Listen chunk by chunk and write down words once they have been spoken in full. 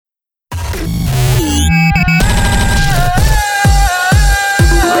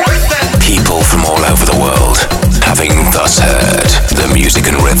us heard, the music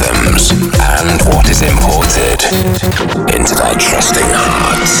and rhythms, and what is imported into thy trusting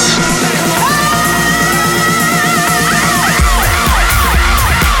hearts.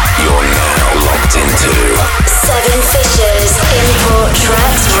 You're now locked into Seven Fishers Import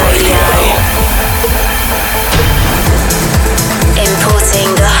Tracks Radio.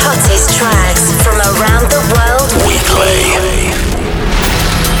 Importing the hottest tracks from around the world weekly.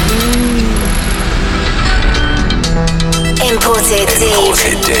 Import it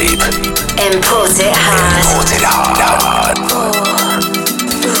deep. Import it hard.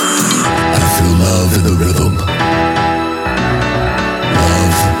 I feel love in the rhythm.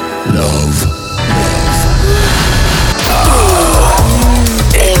 Love. Oh,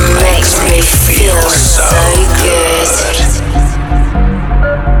 it makes me feel so good.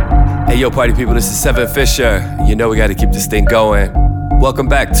 Hey yo, party people, this is Seven Fisher. You know we gotta keep this thing going. Welcome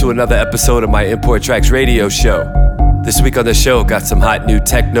back to another episode of my Import Tracks radio show. This week on the show, got some hot new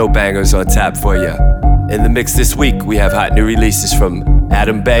techno bangers on tap for you. In the mix this week, we have hot new releases from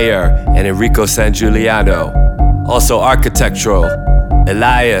Adam Beyer and Enrico Sangiuliano. Also Architectural,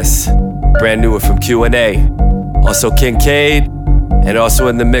 Elias, brand new one from Q&A. Also Kincaid, and also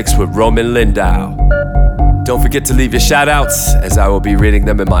in the mix with Roman Lindau. Don't forget to leave your shout-outs, as I will be reading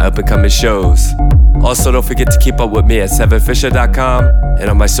them in my up-and-coming shows. Also, don't forget to keep up with me at 7fisher.com and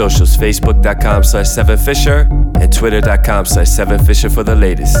on my socials, facebook.com/7fisher and twitter.com/7fisher for the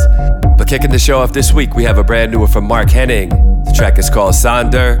latest. But kicking the show off this week, we have a brand new one from Mark Henning. The track is called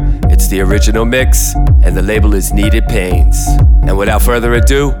Sonder, it's the original mix, and the label is Needed Pains. And without further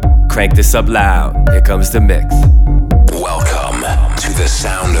ado, crank this up loud. Here comes the mix. Welcome to the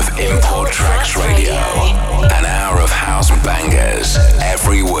sound of Import Tracks Radio. An hour of house bangers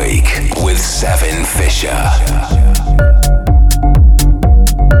every week with Seven Fisher.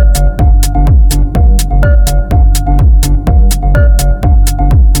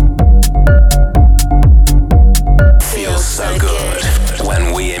 Feels so good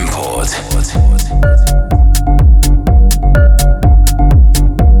when we import.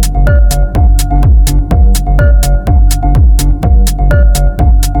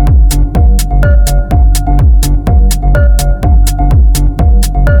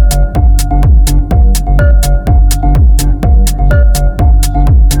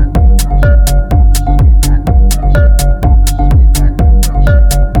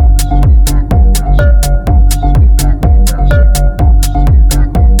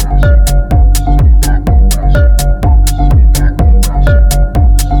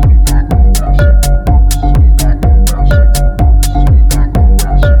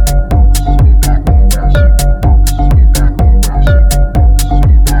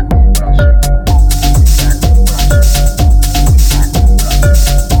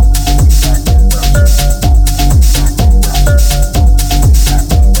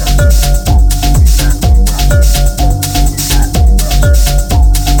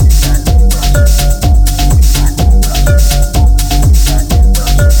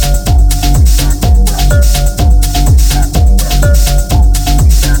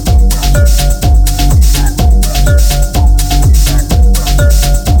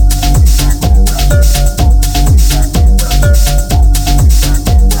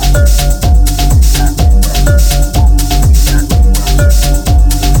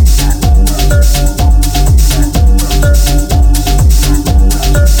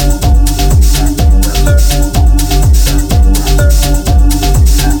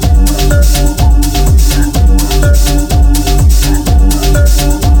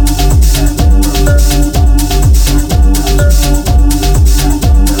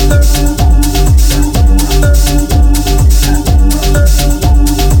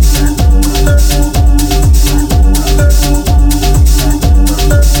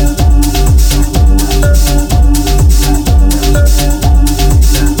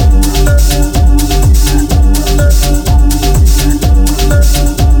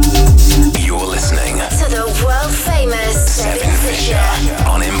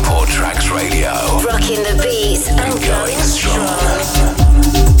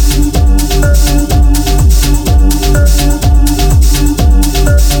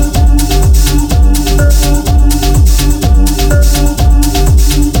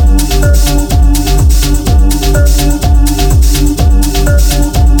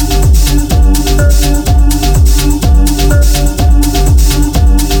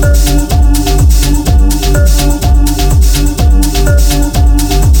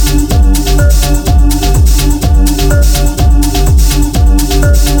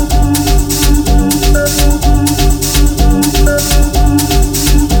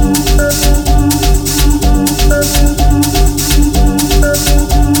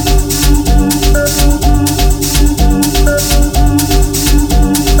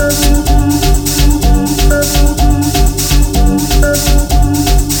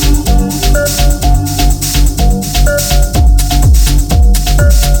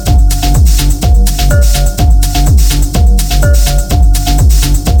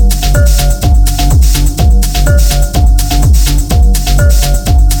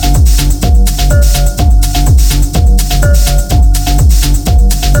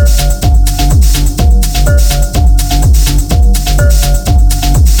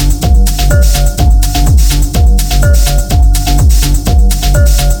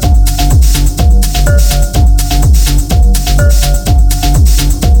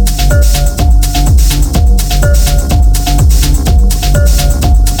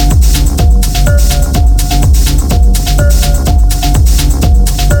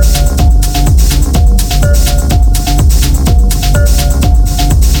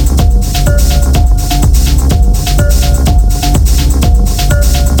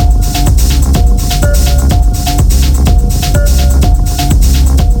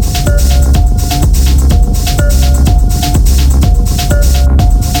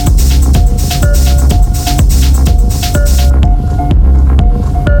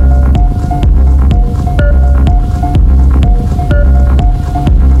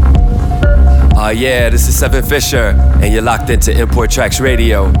 Yeah, this is Seven Fisher, and you're locked into Import Tracks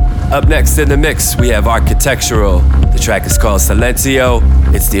Radio. Up next in the mix, we have Architectural. The track is called Silencio.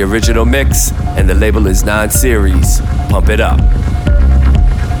 It's the original mix, and the label is Non-Series. Pump it up.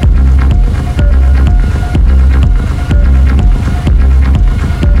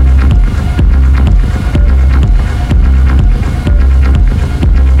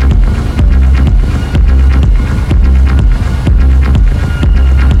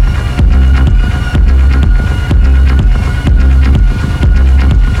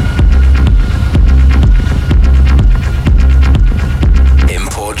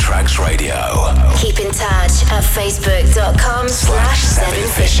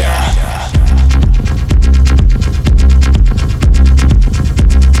 Facebook.com/7Fisher.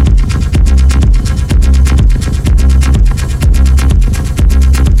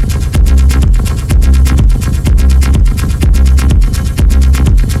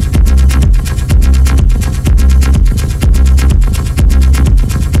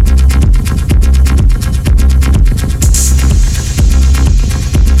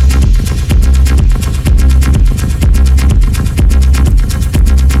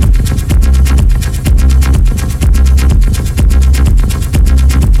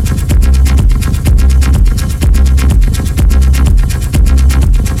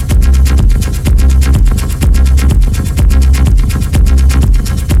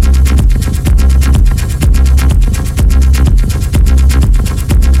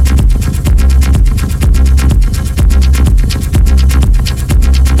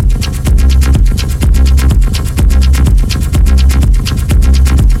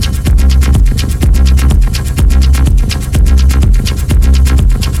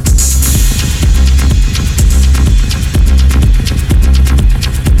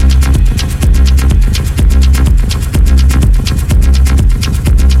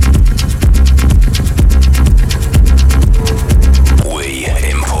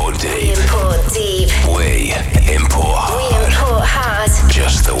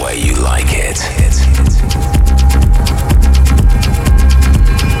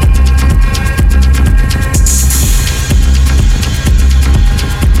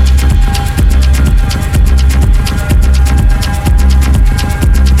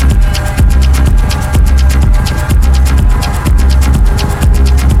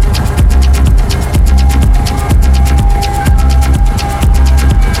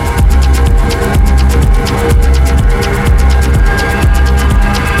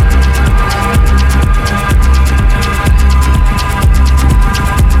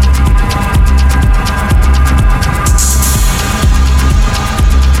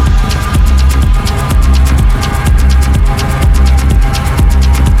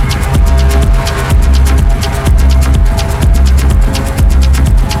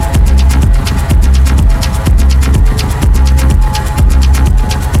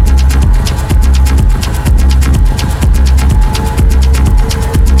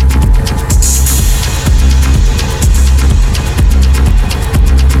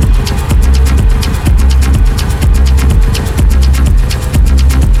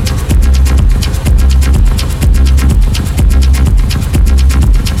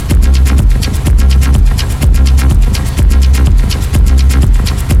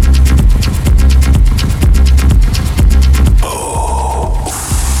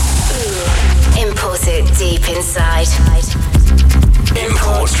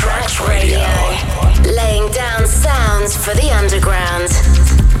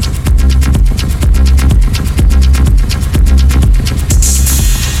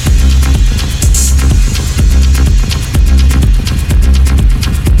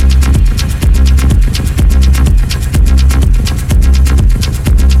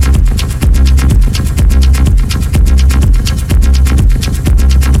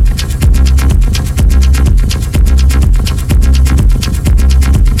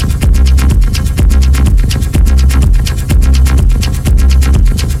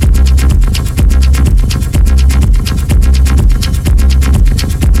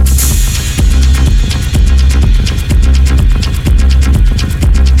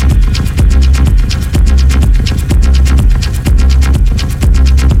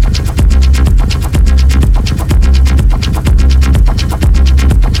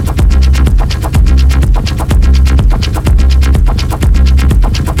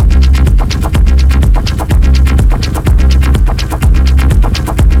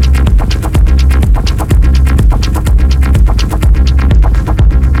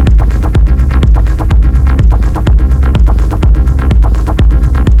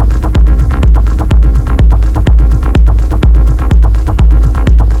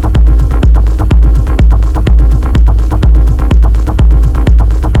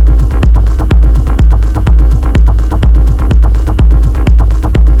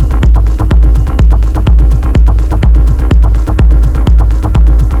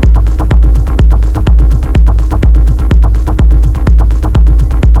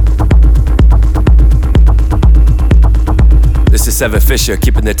 Seven Fisher,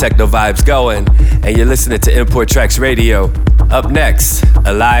 keeping the techno vibes going. And you're listening to Import Tracks Radio. Up next,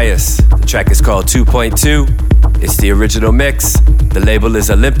 Elias. The track is called 2.2. It's the original mix. The label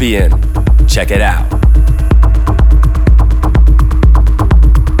is Olympian. Check it out.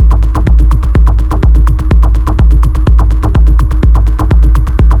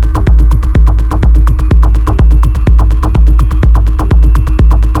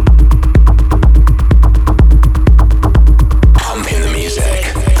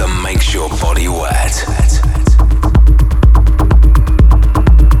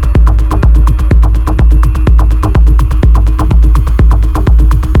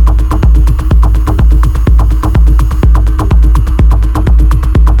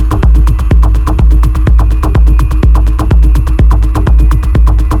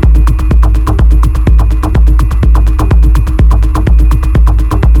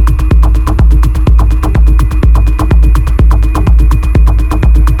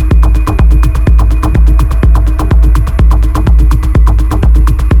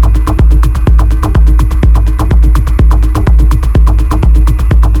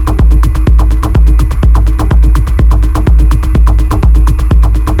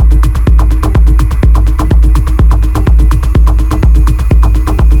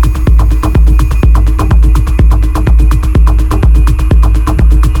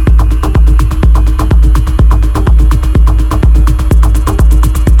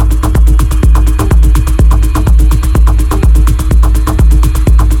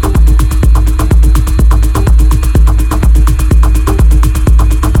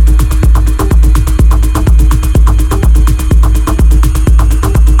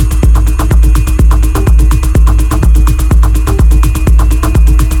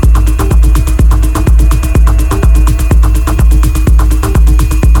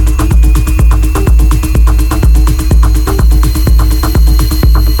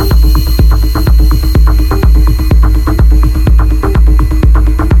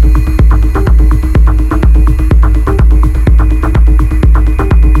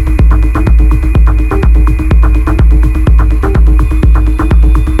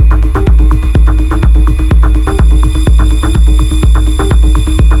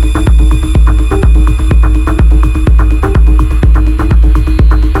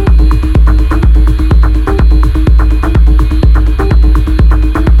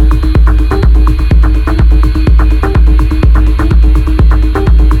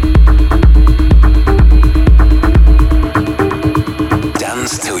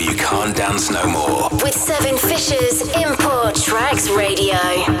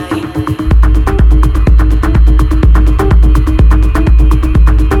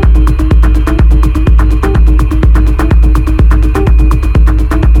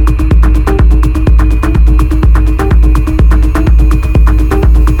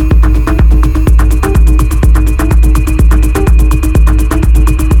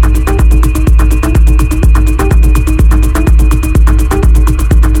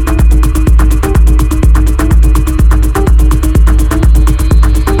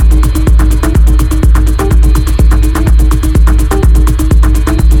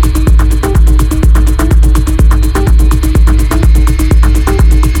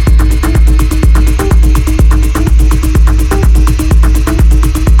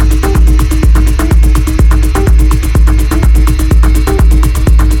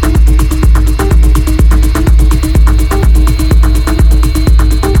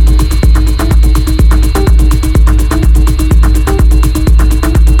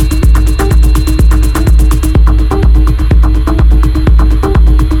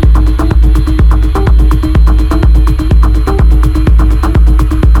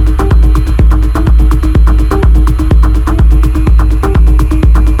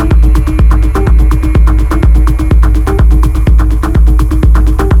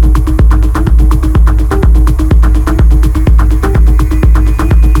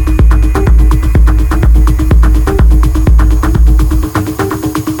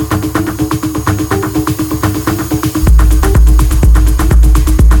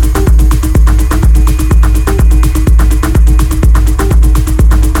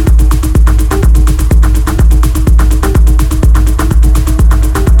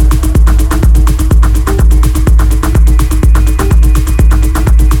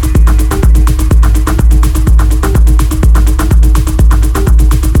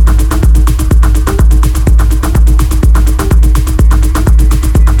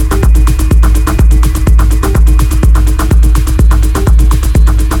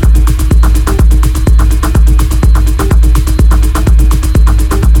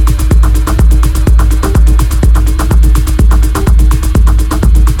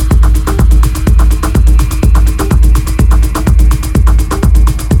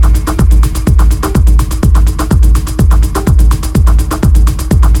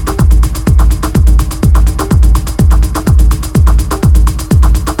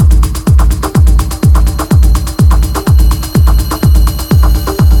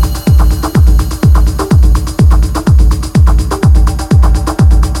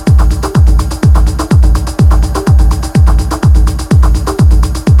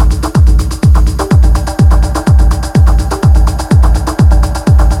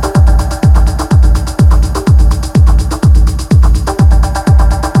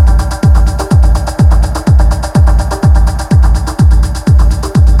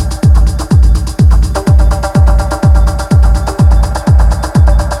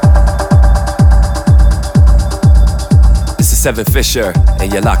 Seven Fisher,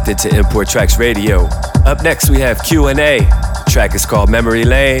 and you're locked into Import Tracks Radio. Up next, we have Q&A. The track is called Memory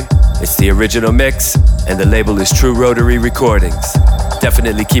Lane. It's the original mix, and the label is True Rotary Recordings.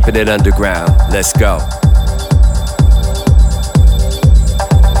 Definitely keeping it underground. Let's go.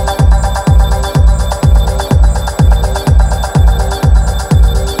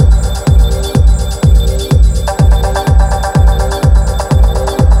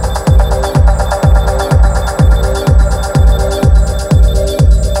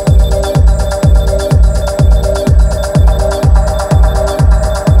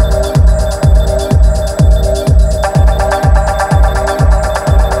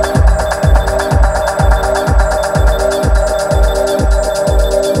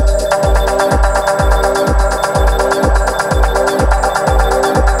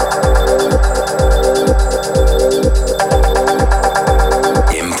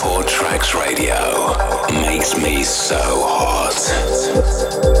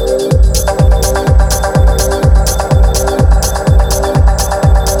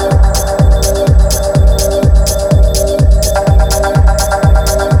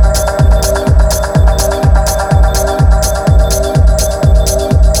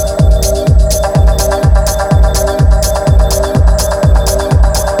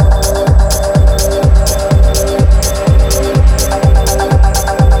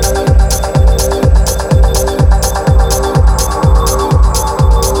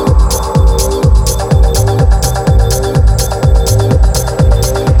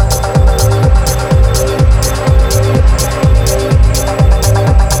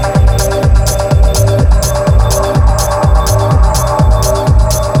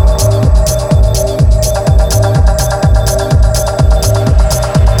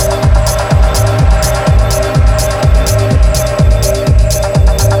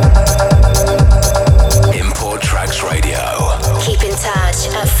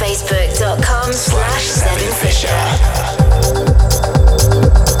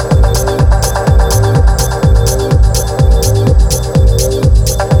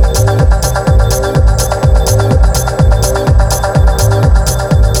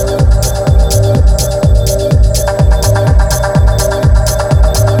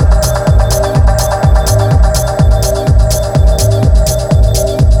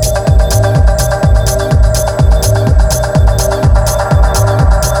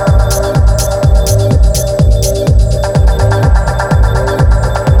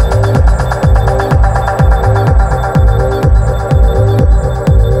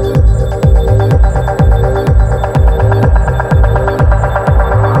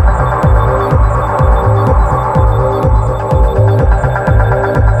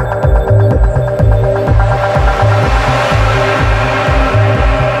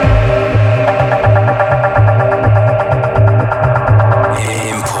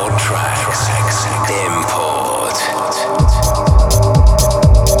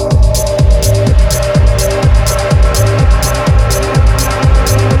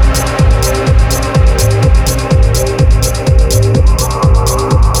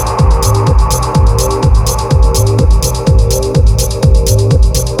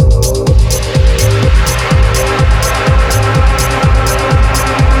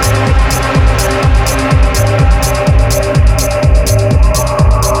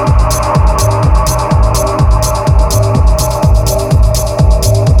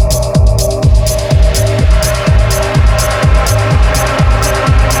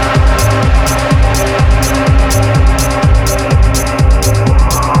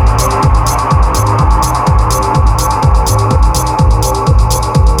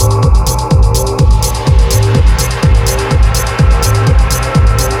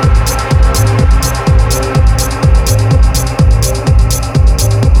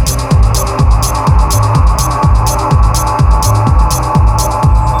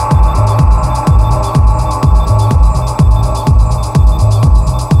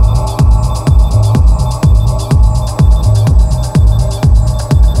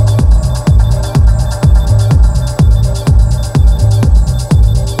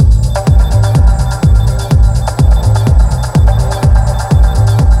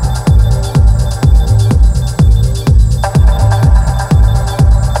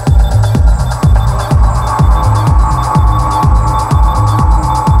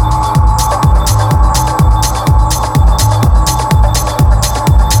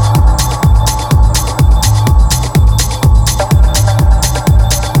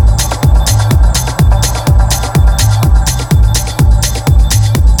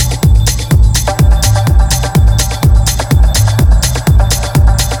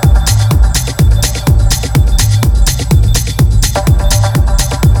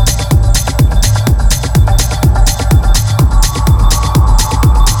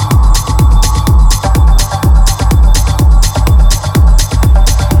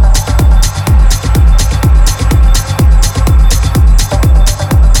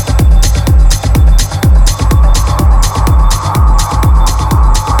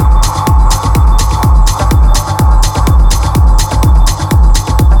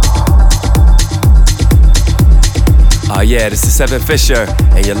 Yeah, this is Seven Fisher,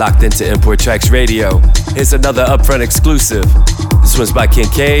 and you're locked into Import Tracks Radio. Here's another upfront exclusive. This one's by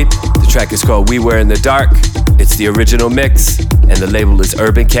Kincaid. The track is called We Were in the Dark. It's the original mix, and the label is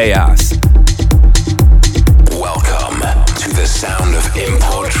Urban Chaos. Welcome to the sound of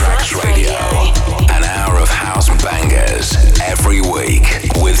Import Tracks Radio. An hour of house bangers every week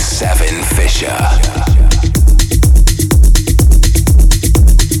with Seven Fisher.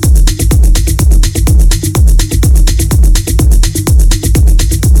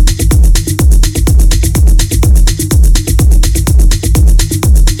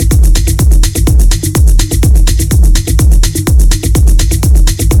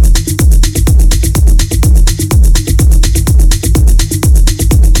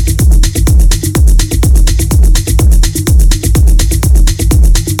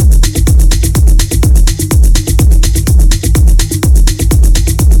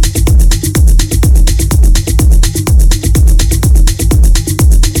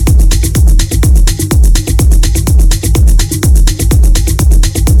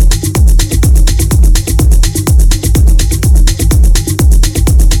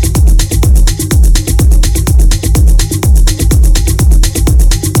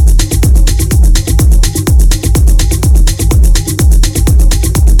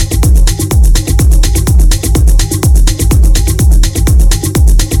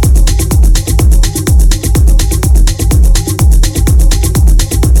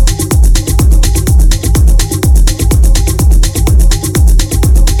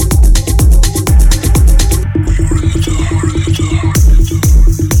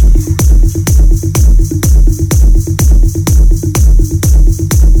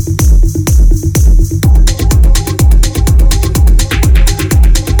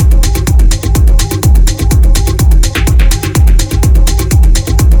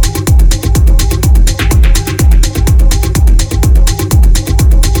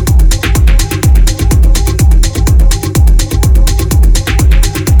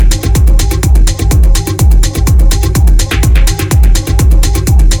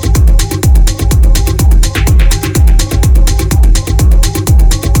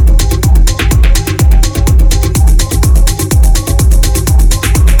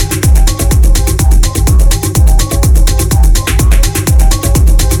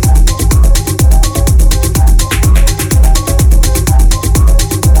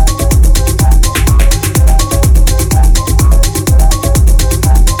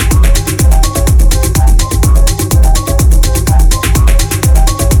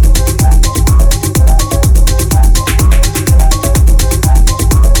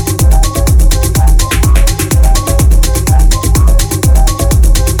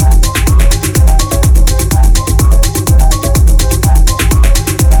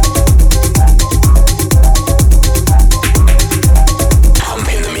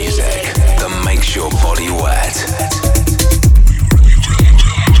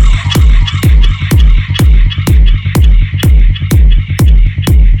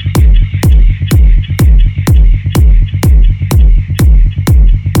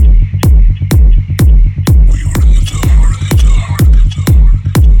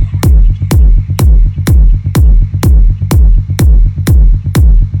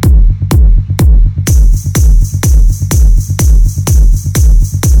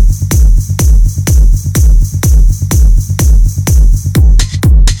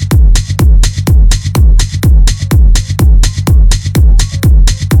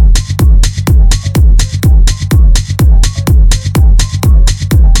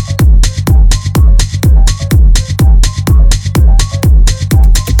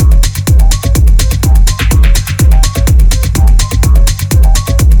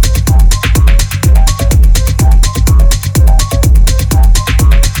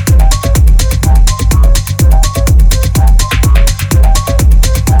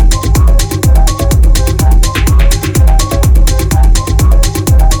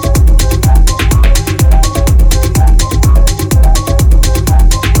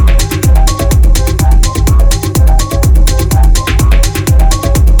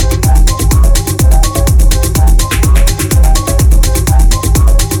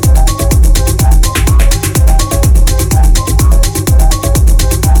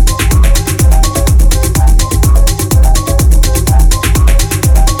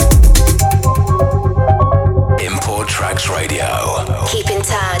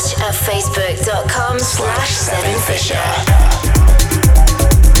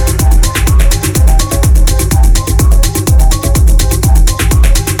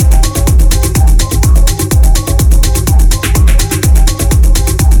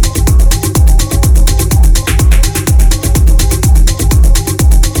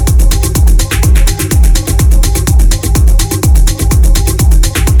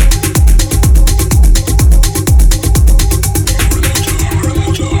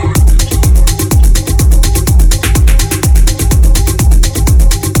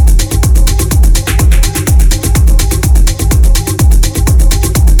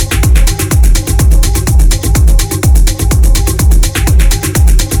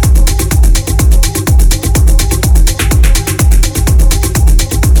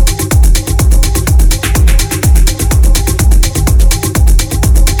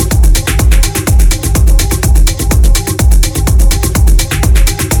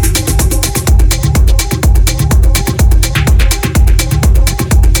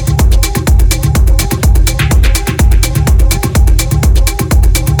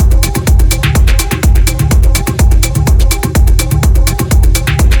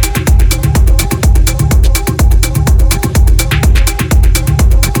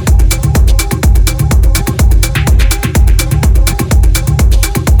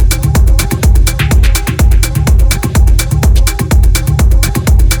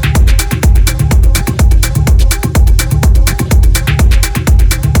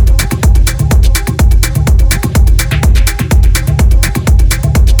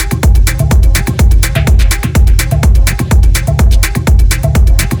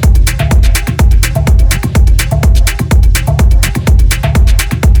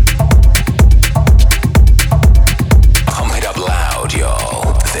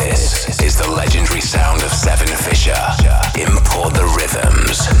 This is the legendary sound of Seven Fisher. Import the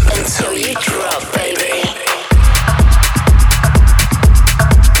rhythms until you drop, baby.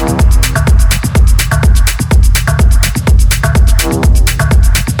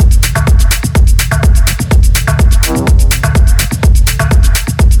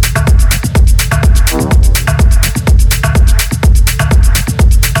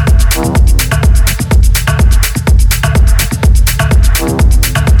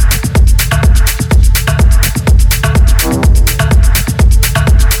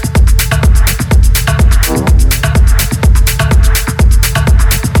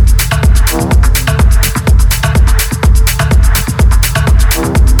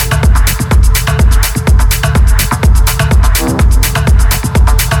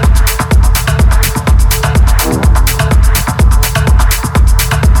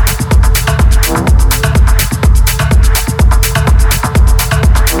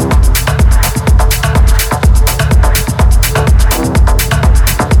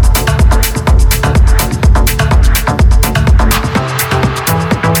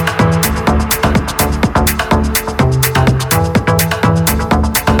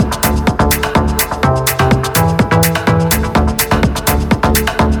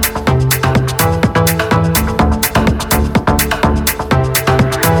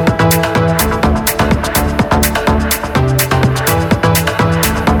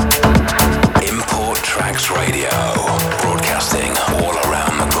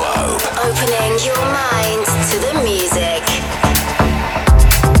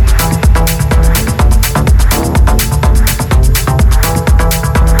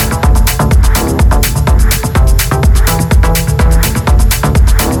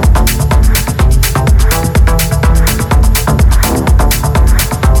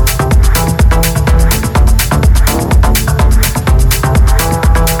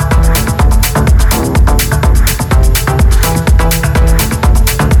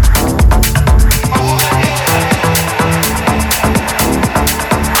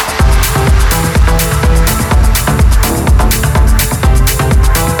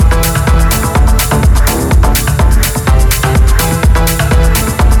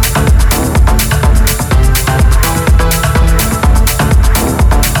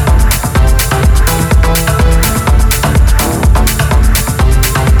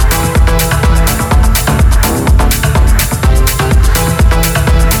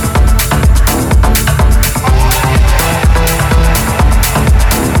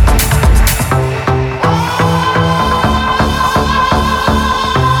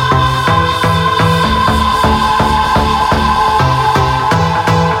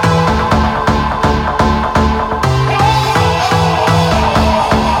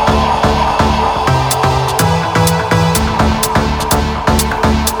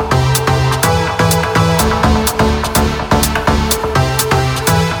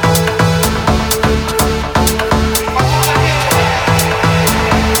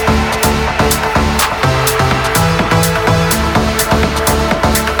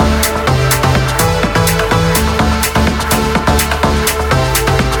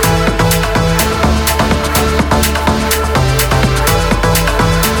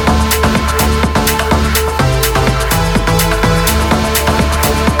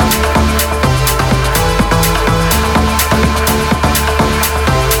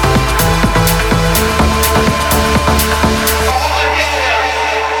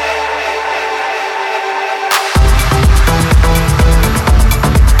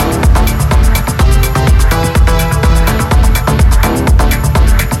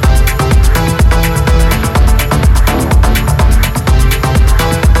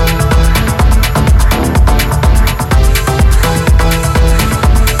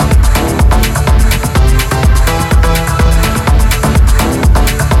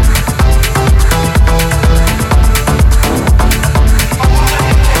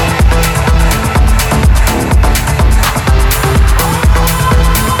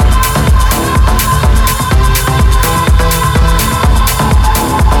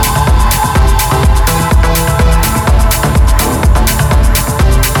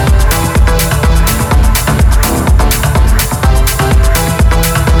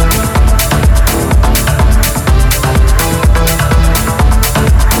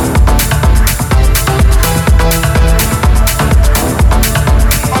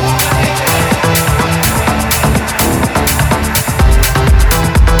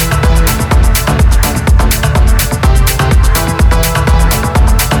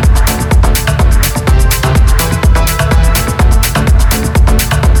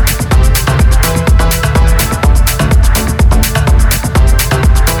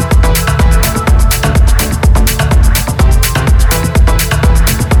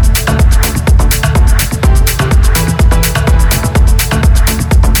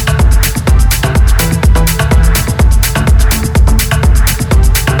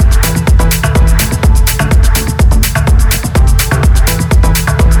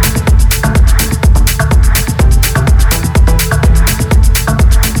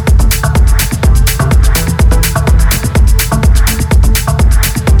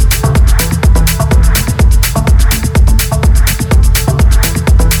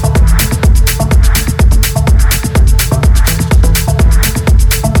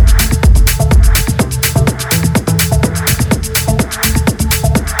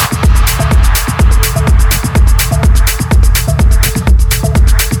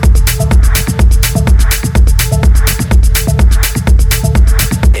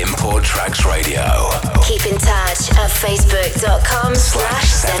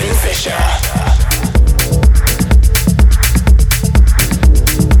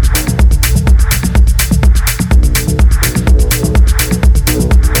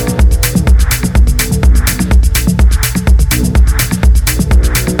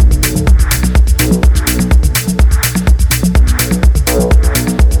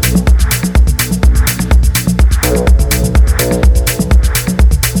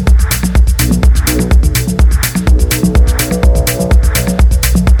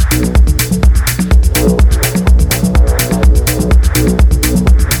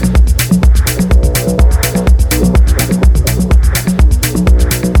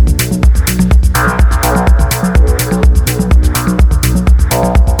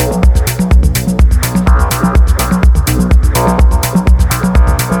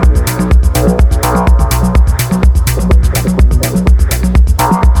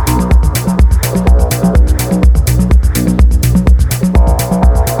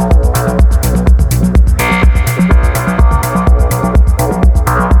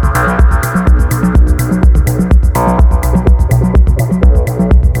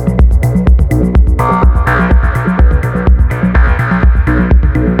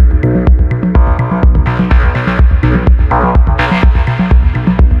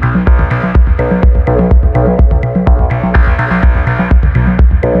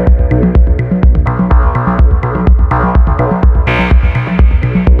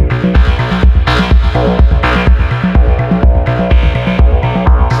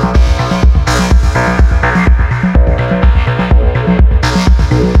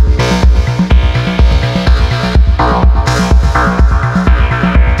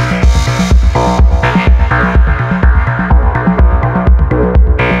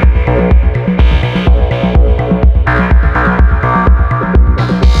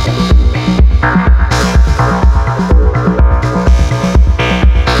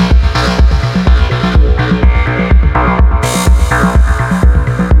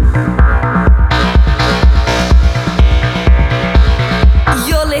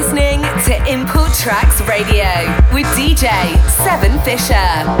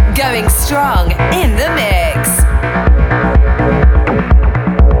 Fisher, going strong in the mix.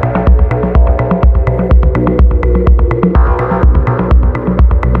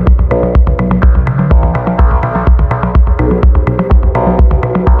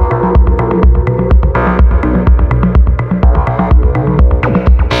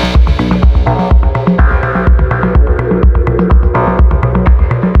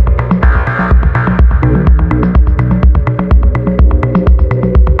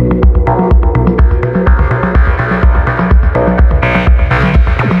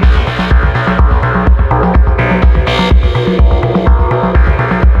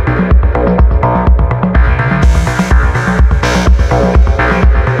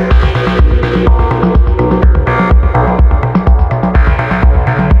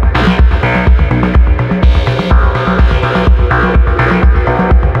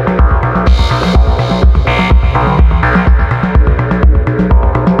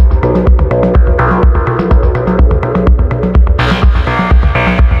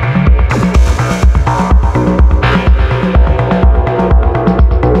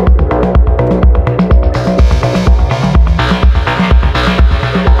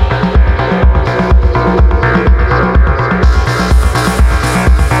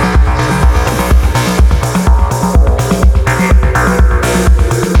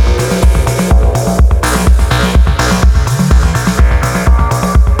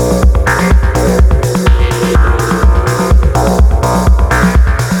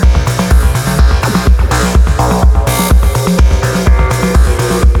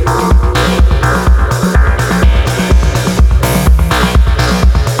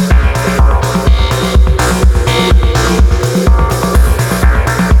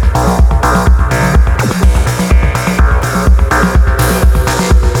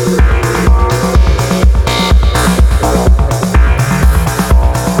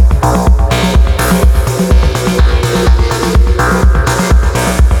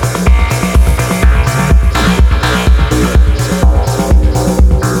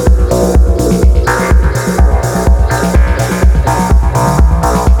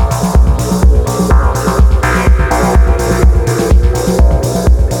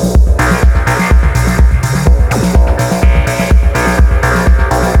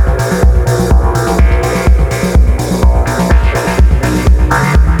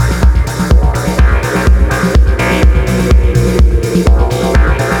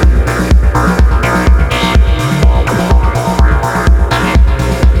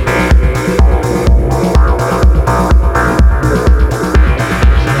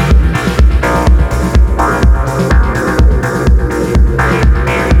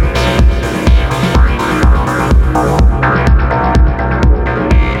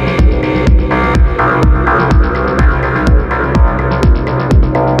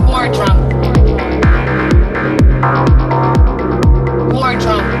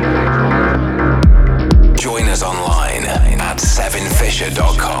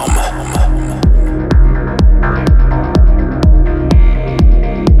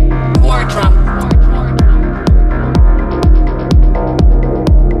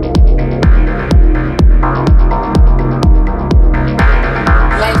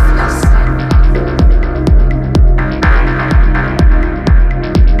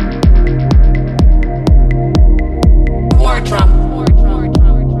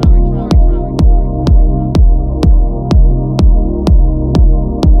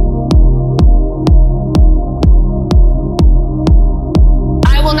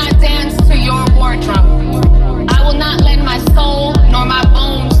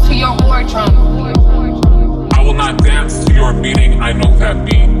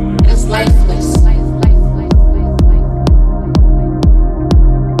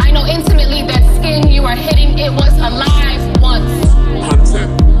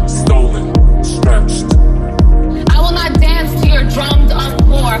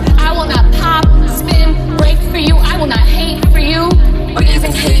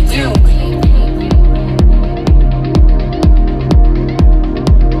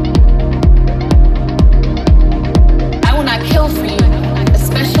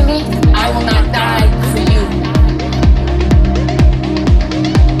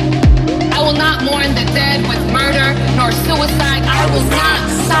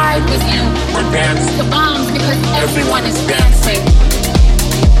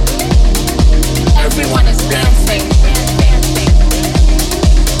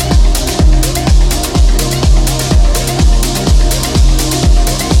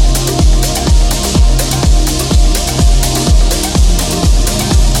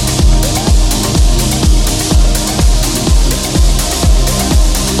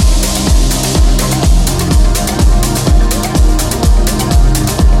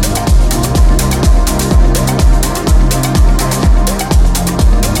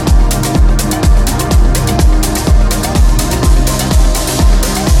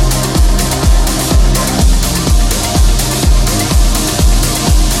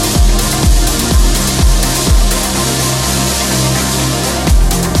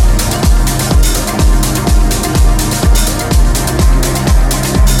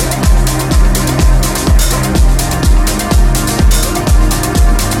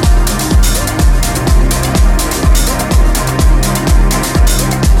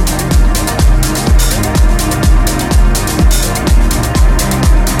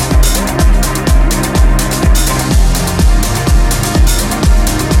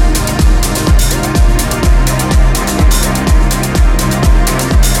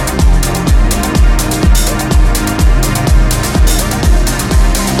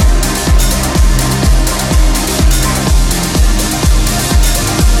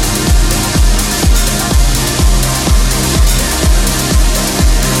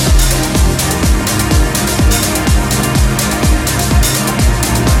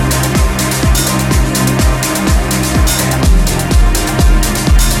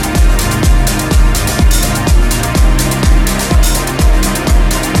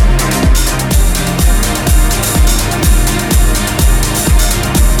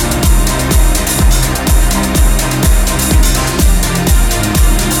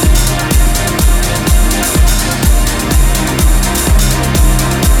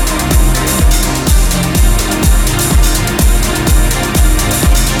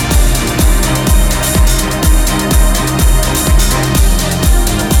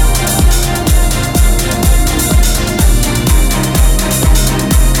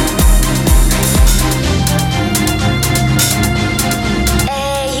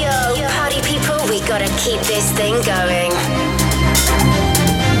 keep this thing going.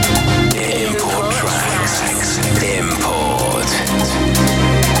 Import Tracks. Import.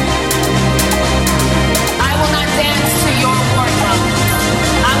 I will not dance to your war drum.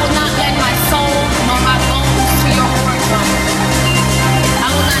 I will not lend my soul nor my bones to your war drum. I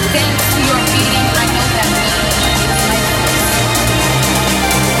will not dance to your beating. I know that beating is lifeless.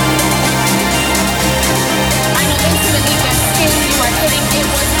 I know intimately that skin you are hitting, it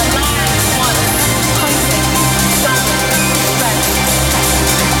was alive once, hunted, stolen.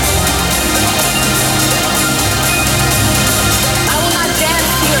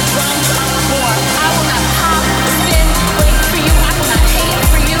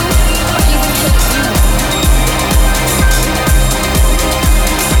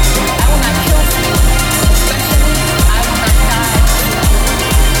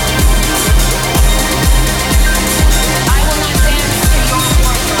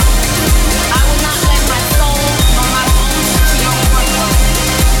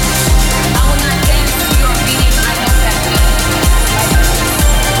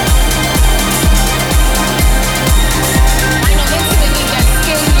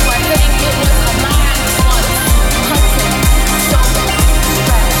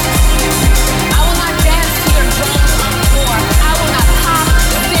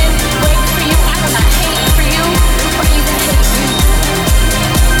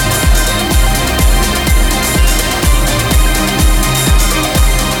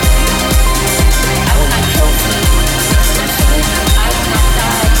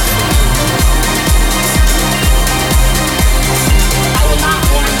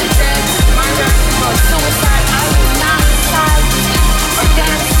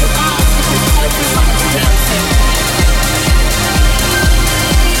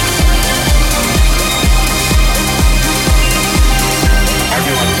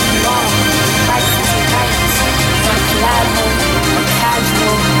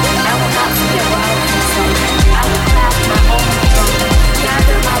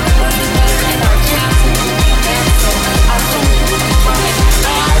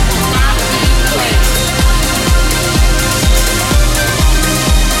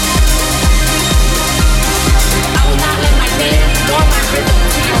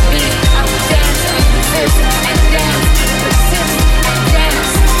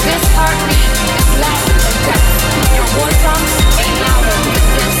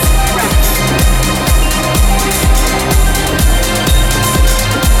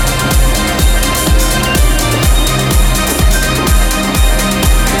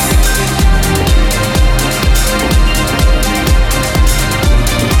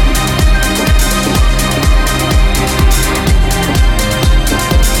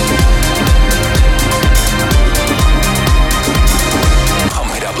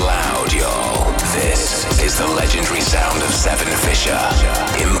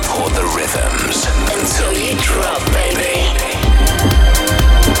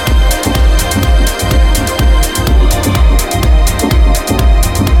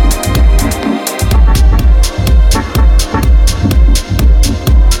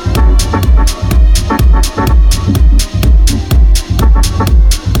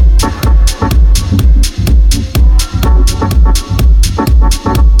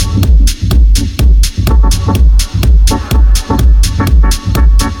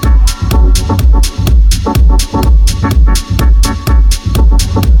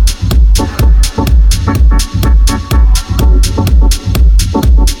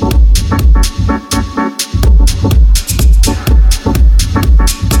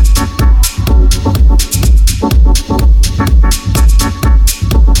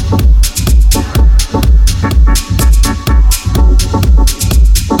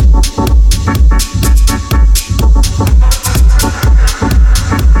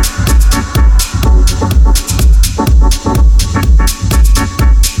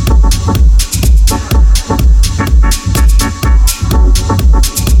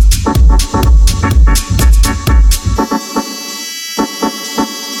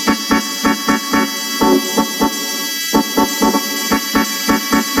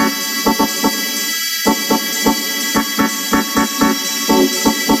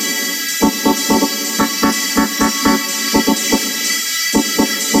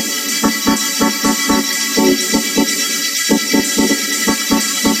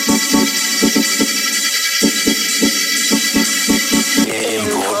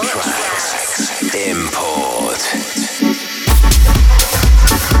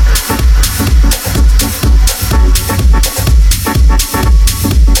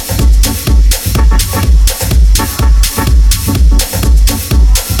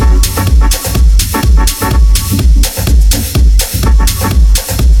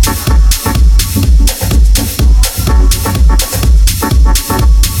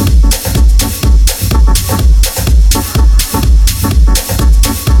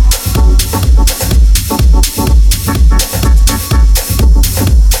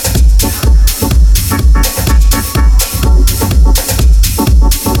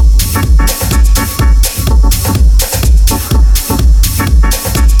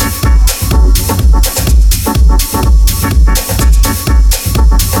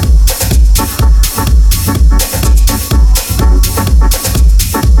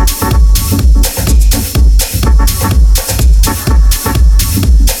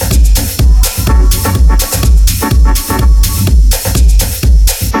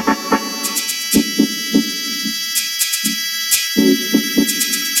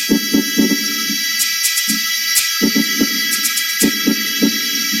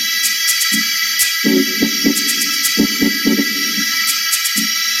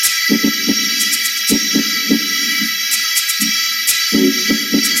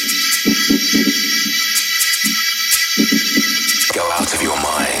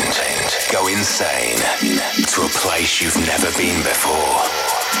 insane to a place you've never been before.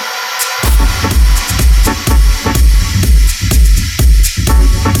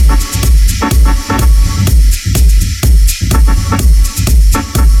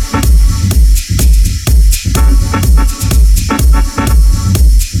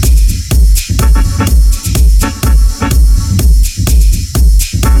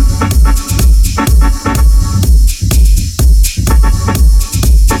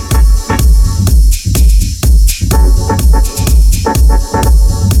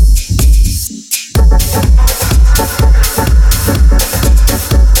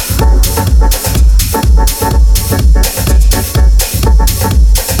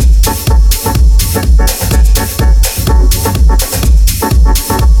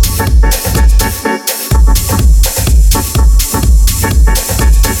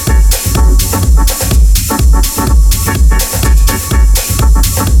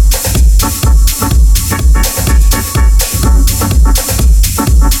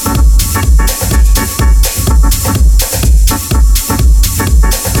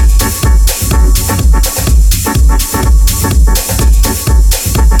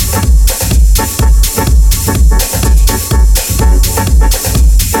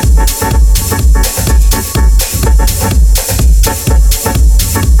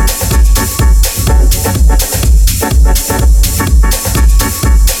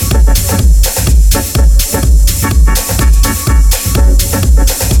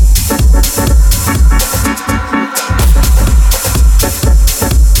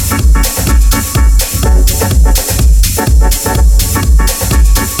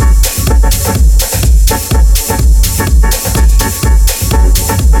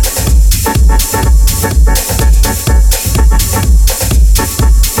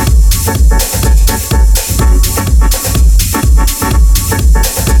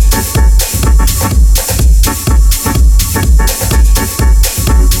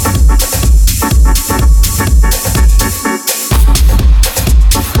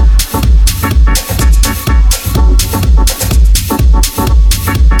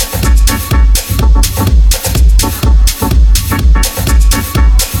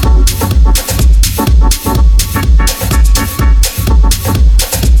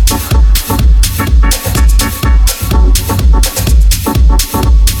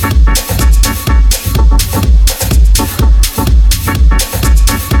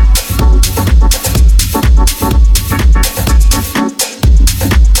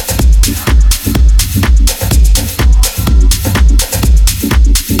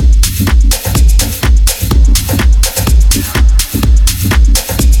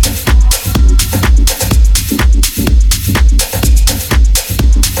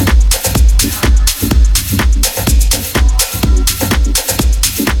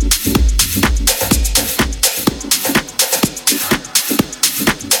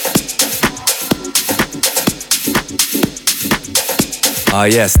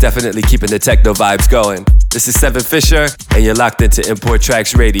 Yes, definitely keeping the techno vibes going. This is Seven Fisher, and you're locked into Import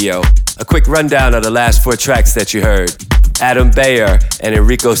Tracks Radio. A quick rundown of the last 4 tracks that you heard. Adam Beyer and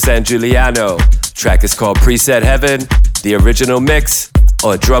Enrico San Giuliano. Track is called Preset Heaven, the original mix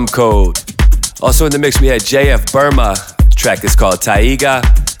on Drum Code. Also in the mix we had JF Burma. Track is called Taiga,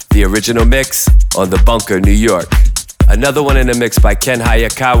 the original mix on The Bunker, New York. Another one in the mix by Ken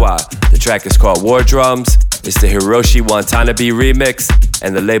Hayakawa. The track is called War Drums. It's the Hiroshi Watanabe remix,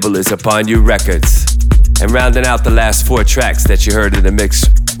 and the label is Upon You Records. And rounding out the last 4 tracks that you heard in the mix,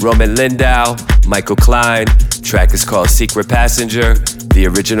 Roman Lindau, Michael Klein. Track is called Secret Passenger, the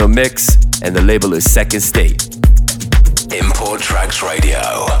original mix, and the label is Second State. Import Tracks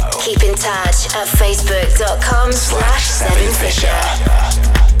Radio. Keep in touch at facebook.com/7fisher.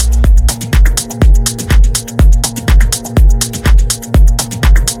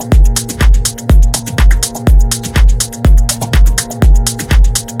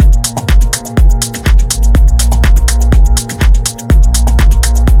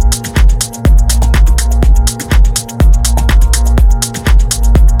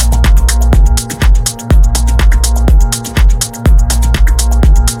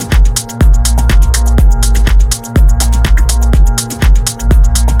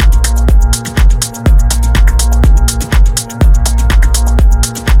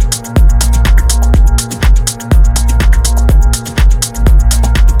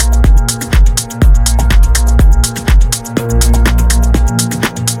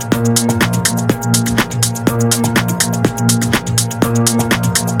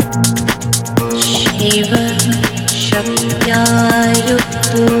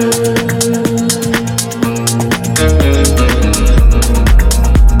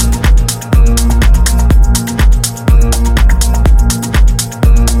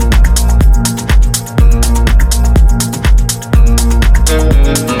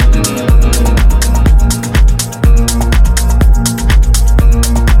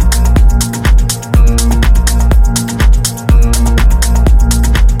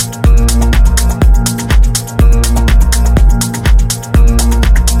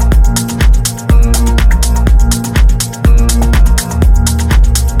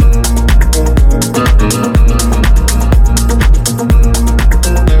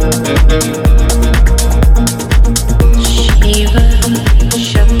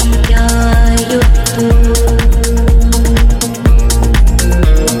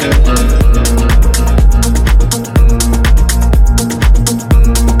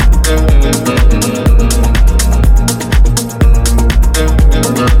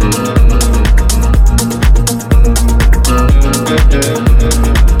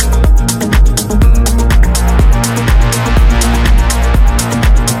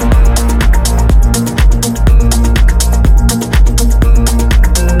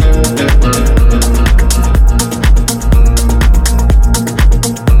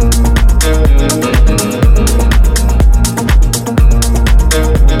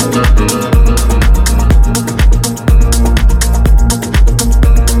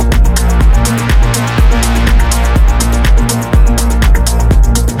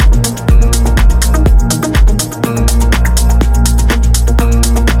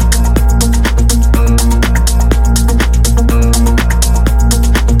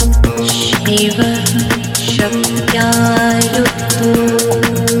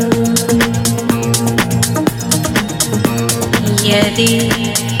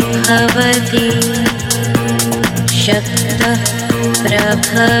 भवति शक्तः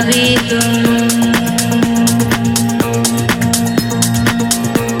प्रभवितुम्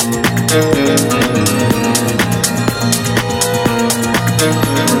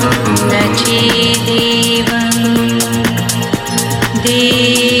न चेदेवं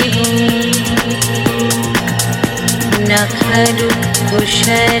देवो न खलु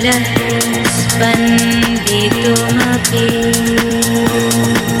कुशलः स्पन्दितुमपि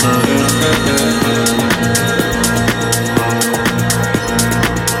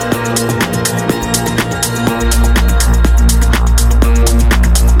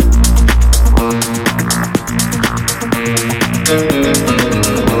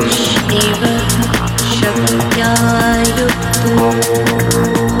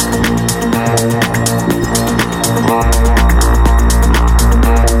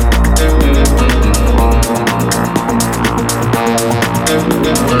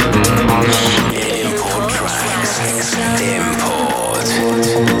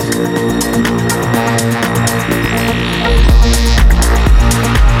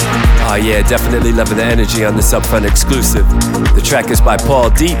Definitely loving the energy on this upfront exclusive. The track is by Paul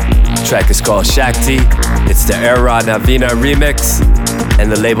Deep. The track is called Shakti. It's the Era Navina remix,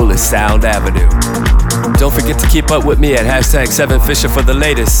 and the label is Sound Avenue. Don't forget to keep up with me at #7Fisher for the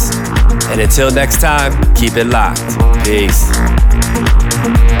latest. And until next time, keep it locked. Peace.